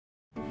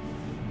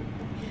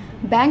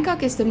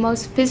Bangkok is the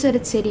most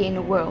visited city in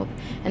the world,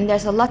 and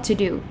there's a lot to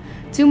do.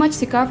 Too much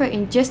to cover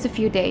in just a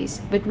few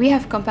days, but we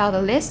have compiled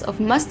a list of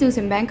must-dos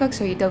in Bangkok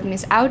so you don't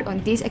miss out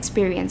on these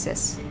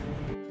experiences.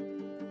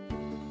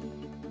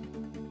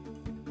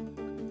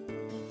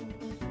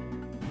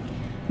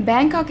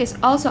 Bangkok is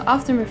also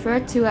often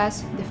referred to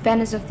as the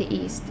Venice of the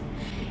East.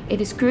 It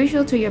is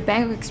crucial to your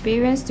Bangkok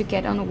experience to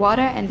get on the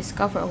water and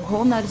discover a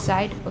whole nother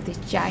side of this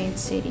giant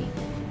city.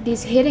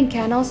 These hidden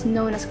canals,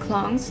 known as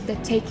klongs,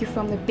 that take you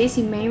from the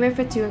busy main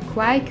river to a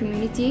quiet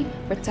community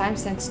where time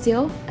stands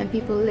still and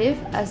people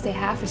live as they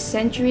have for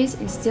centuries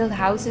in still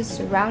houses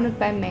surrounded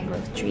by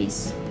mangrove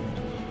trees.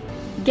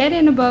 Get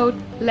in a boat,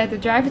 let the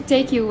driver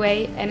take you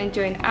away and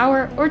enjoy an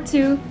hour or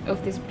two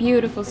of this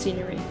beautiful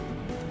scenery.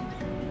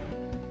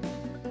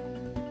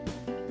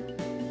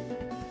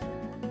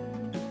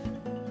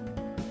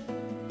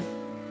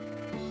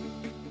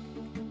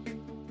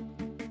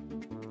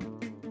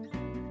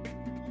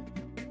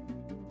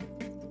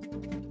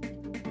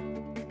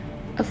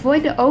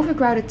 Avoid the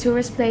overcrowded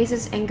tourist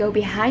places and go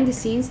behind the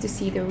scenes to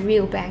see the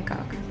real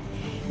Bangkok.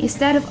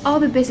 Instead of all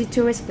the busy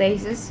tourist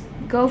places,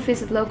 go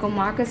visit local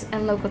markets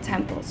and local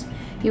temples.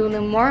 You will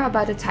learn more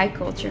about the Thai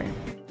culture.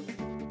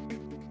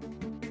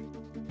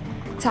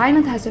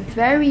 Thailand has a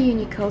very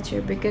unique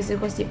culture because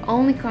it was the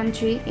only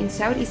country in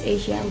Southeast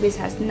Asia which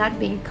has not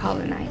been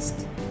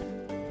colonized.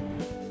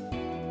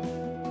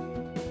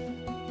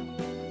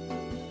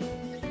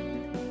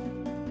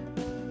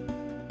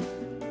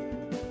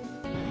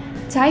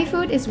 Thai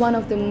food is one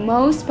of the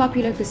most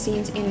popular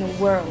cuisines in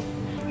the world.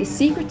 The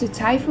secret to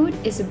Thai food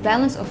is a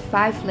balance of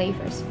 5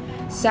 flavors: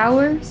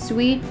 sour,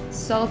 sweet,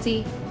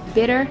 salty,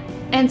 bitter,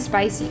 and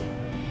spicy.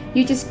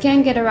 You just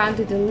can't get around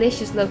the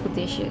delicious local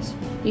dishes.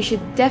 You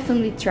should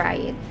definitely try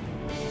it.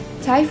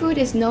 Thai food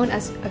is known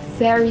as a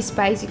very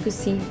spicy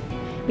cuisine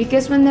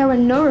because when there were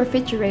no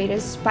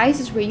refrigerators,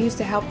 spices were used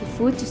to help the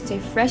food to stay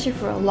fresher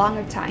for a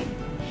longer time.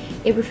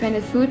 It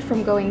prevented food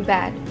from going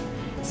bad.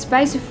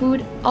 Spicy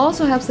food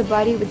also helps the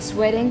body with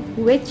sweating,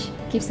 which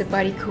keeps the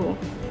body cool.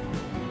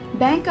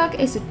 Bangkok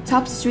is a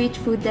top street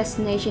food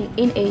destination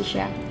in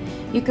Asia.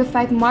 You can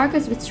find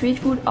markets with street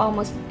food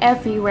almost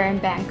everywhere in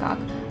Bangkok,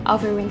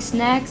 offering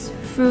snacks,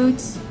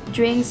 fruits,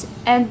 drinks,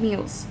 and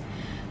meals.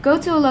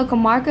 Go to a local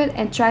market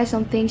and try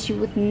some things you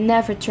would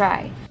never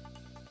try.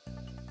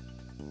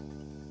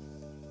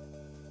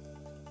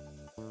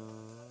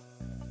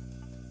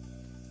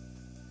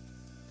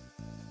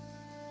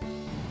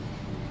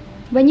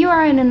 When you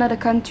are in another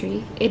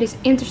country, it is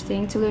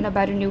interesting to learn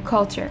about a new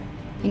culture.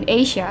 In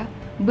Asia,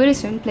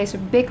 Buddhism plays a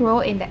big role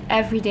in the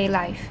everyday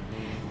life.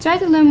 Try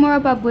to learn more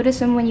about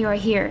Buddhism when you are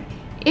here.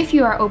 If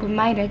you are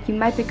open-minded, you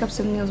might pick up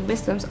some new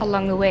wisdoms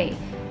along the way.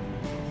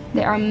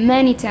 There are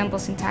many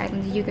temples in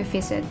Thailand that you can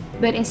visit,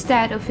 but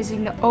instead of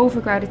visiting the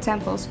overcrowded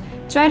temples,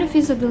 try to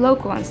visit the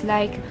local ones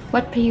like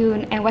Wat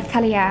Prayun and Wat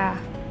Kalia.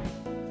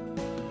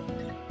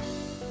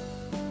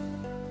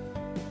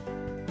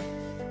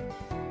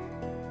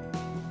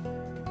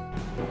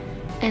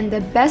 And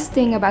the best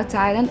thing about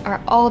Thailand are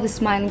all the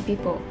smiling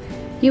people.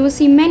 You will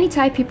see many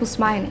Thai people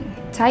smiling.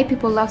 Thai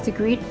people love to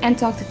greet and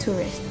talk to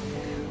tourists.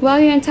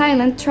 While you're in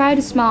Thailand, try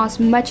to smile as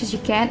much as you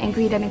can and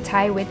greet them in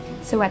Thai with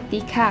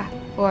Sawadee Ka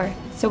or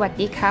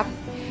Sawadee Kap.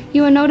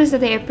 You will notice that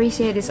they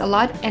appreciate this a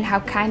lot and how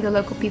kind the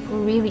local people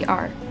really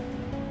are.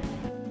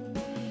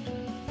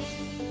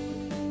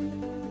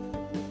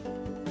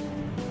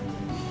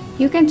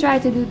 You can try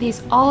to do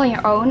this all on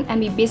your own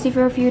and be busy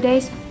for a few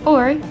days,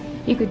 or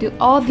you could do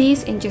all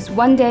these in just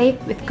one day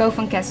with Co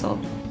van Kessel.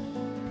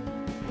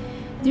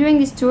 During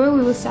this tour,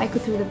 we will cycle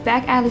through the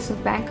back alleys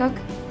of Bangkok,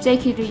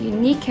 take you to the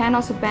unique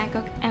canals of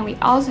Bangkok, and we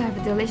also have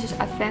a delicious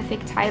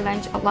authentic Thai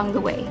lunch along the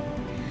way.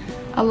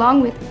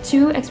 Along with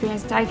 2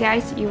 experienced Thai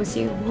guides, you will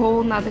see a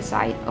whole nother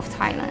side of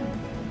Thailand.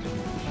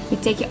 We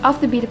take you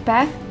off the beaten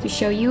path to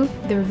show you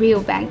the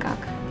real Bangkok.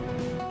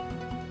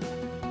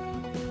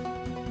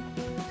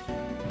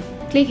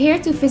 Click here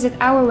to visit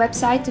our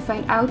website to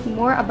find out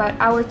more about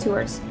our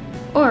tours.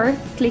 Or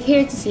click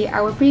here to see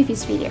our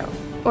previous video.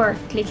 Or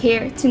click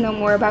here to know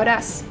more about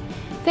us.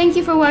 Thank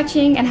you for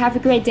watching and have a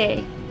great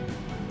day!